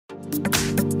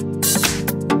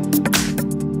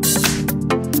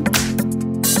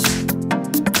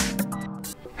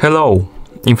Hello!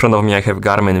 In front of me I have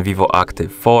Garmin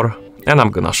Vivoactive 4 and I'm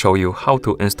gonna show you how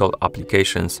to install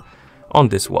applications on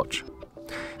this watch.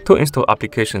 To install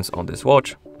applications on this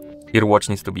watch, your watch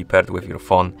needs to be paired with your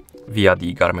phone via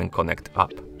the Garmin Connect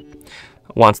app.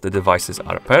 Once the devices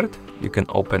are paired, you can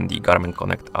open the Garmin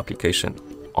Connect application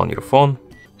on your phone.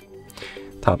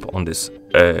 Tap on this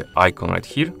icon right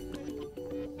here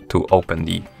to open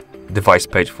the device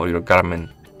page for your Garmin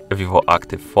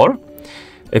Vivoactive 4.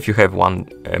 If you have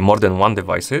more than one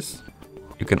devices,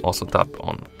 you can also tap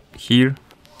on here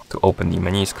to open the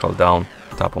menu, scroll down,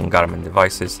 tap on Garmin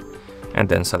devices, and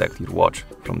then select your watch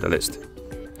from the list.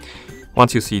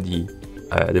 Once you see the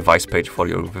device page for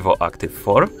your Vivoactive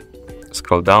 4,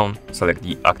 scroll down, select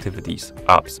the activities,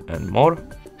 apps, and more.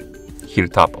 Here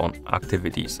tap on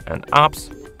activities and apps.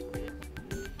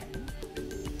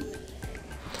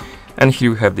 And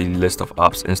here you have the list of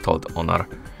apps installed on our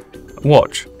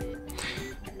watch.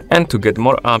 And to get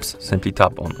more apps, simply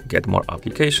tap on Get More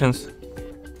Applications.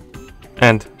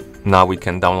 And now we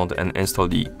can download and install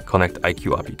the Connect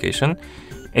IQ application.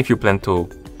 If you plan to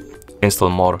install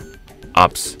more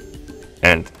apps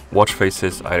and watch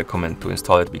faces, I recommend to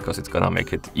install it because it's gonna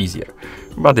make it easier.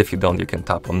 But if you don't, you can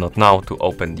tap on Not Now to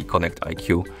open the Connect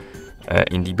IQ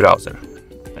in the browser.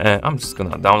 I'm just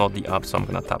gonna download the app, so I'm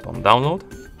gonna tap on Download.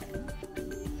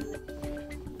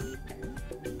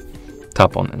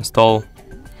 Tap on Install.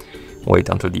 Wait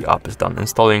until the app is done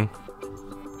installing.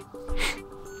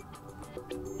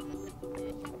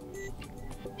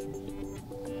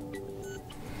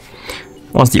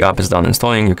 Once the app is done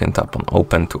installing, you can tap on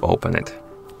Open to open it.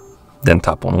 Then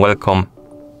tap on Welcome.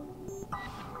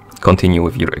 Continue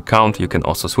with your account. You can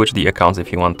also switch the accounts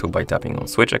if you want to by tapping on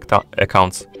Switch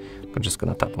accounts. I'm just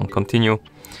gonna tap on Continue,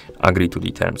 agree to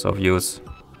the terms of use,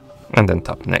 and then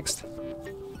tap Next.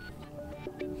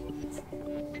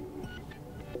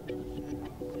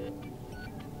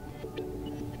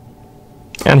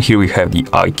 And here we have the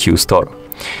IQ store.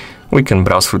 We can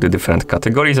browse through the different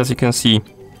categories, as you can see.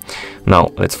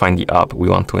 Now let's find the app we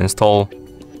want to install.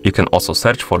 You can also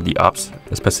search for the apps,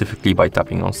 specifically by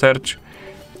tapping on Search,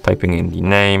 typing in the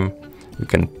name. You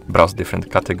can browse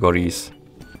different categories.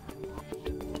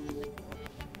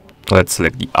 Let's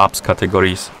select the apps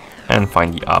categories and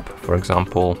find the app. For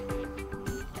example,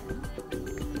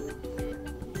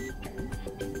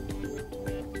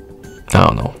 I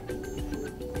don't know,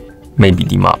 maybe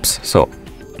the maps. So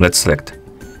let's select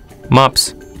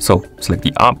maps. So select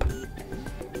the app.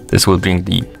 This will bring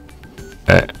the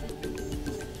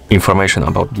information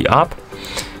about the app,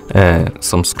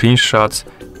 some screenshots,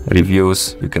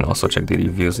 reviews. You can also check the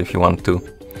reviews if you want to.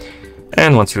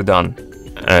 And once you're done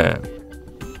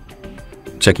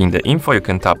checking the info, you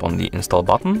can tap on the install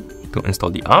button to install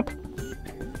the app.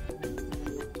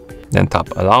 Then tap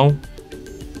allow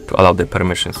to allow the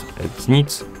permissions it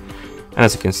needs. And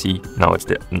as you can see, now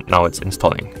it's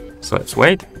installing. So let's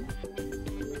wait.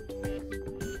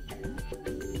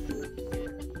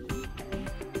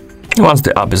 Once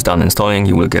the app is done installing,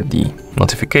 you will get the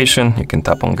notification. You can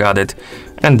tap on Got It,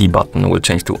 and the button will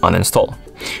change to uninstall.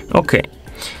 Okay,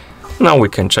 now we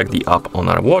can check the app on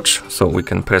our watch. So we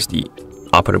can press the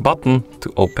upper button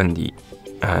to open the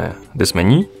this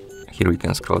menu. Here we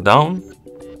can scroll down,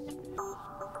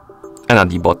 and at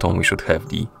the bottom we should have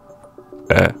the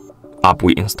app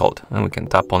we installed, and we can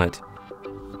tap on it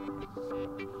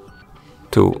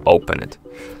to open it.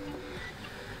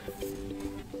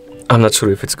 I'm not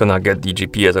sure if it's gonna get the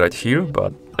GPS right here,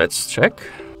 but let's check.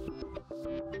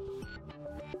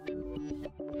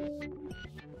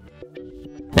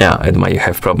 Yeah, it might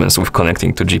have problems with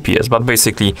connecting to GPS, but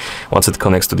basically once it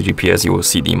connects to the GPS, you will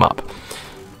see the map.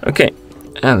 Okay,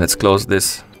 and let's close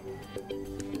this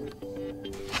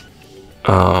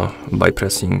by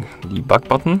pressing the back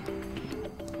button.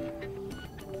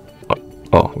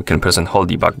 Oh, we can press and hold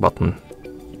the back button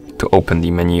to open the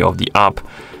menu of the app,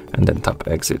 and then tap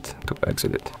exit to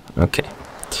exit it. Okay.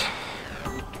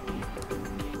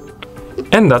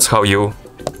 And that's how you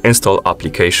install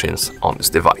applications on this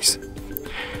device.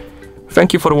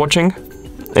 Thank you for watching.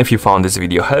 If you found this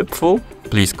video helpful,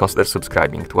 please consider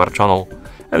subscribing to our channel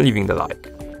and leaving the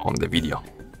like on the video.